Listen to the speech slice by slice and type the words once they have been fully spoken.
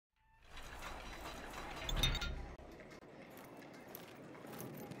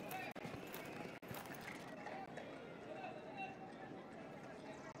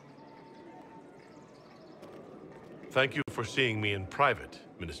Thank you for seeing me in private,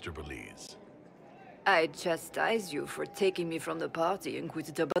 Minister Belize. I chastise you for taking me from the party,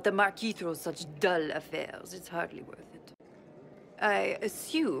 Inquisitor, but the Marquis throws such dull affairs, it's hardly worth it. I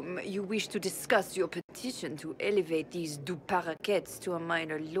assume you wish to discuss your petition to elevate these du Paraquets to a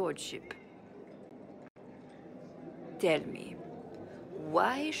minor lordship. Tell me,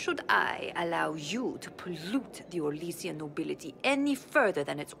 why should I allow you to pollute the Orlesian nobility any further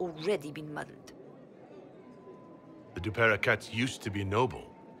than it's already been muddled? The du Paraquets used to be noble.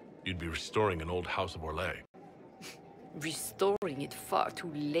 You'd be restoring an old house of Orlais. Restoring it far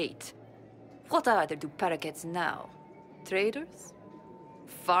too late. What are the du Paraquets now? Traders?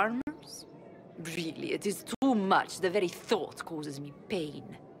 Farmers? Really, it is too much. The very thought causes me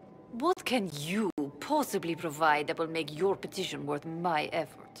pain. What can you possibly provide that will make your petition worth my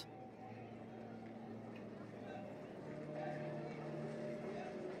effort?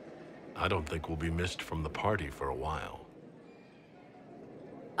 I don't think we'll be missed from the party for a while.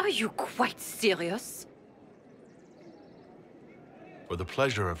 Are you quite serious? For the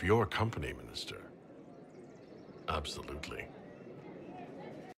pleasure of your company, Minister. Absolutely.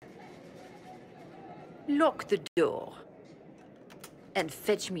 Lock the door. And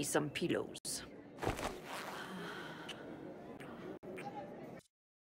fetch me some pillows.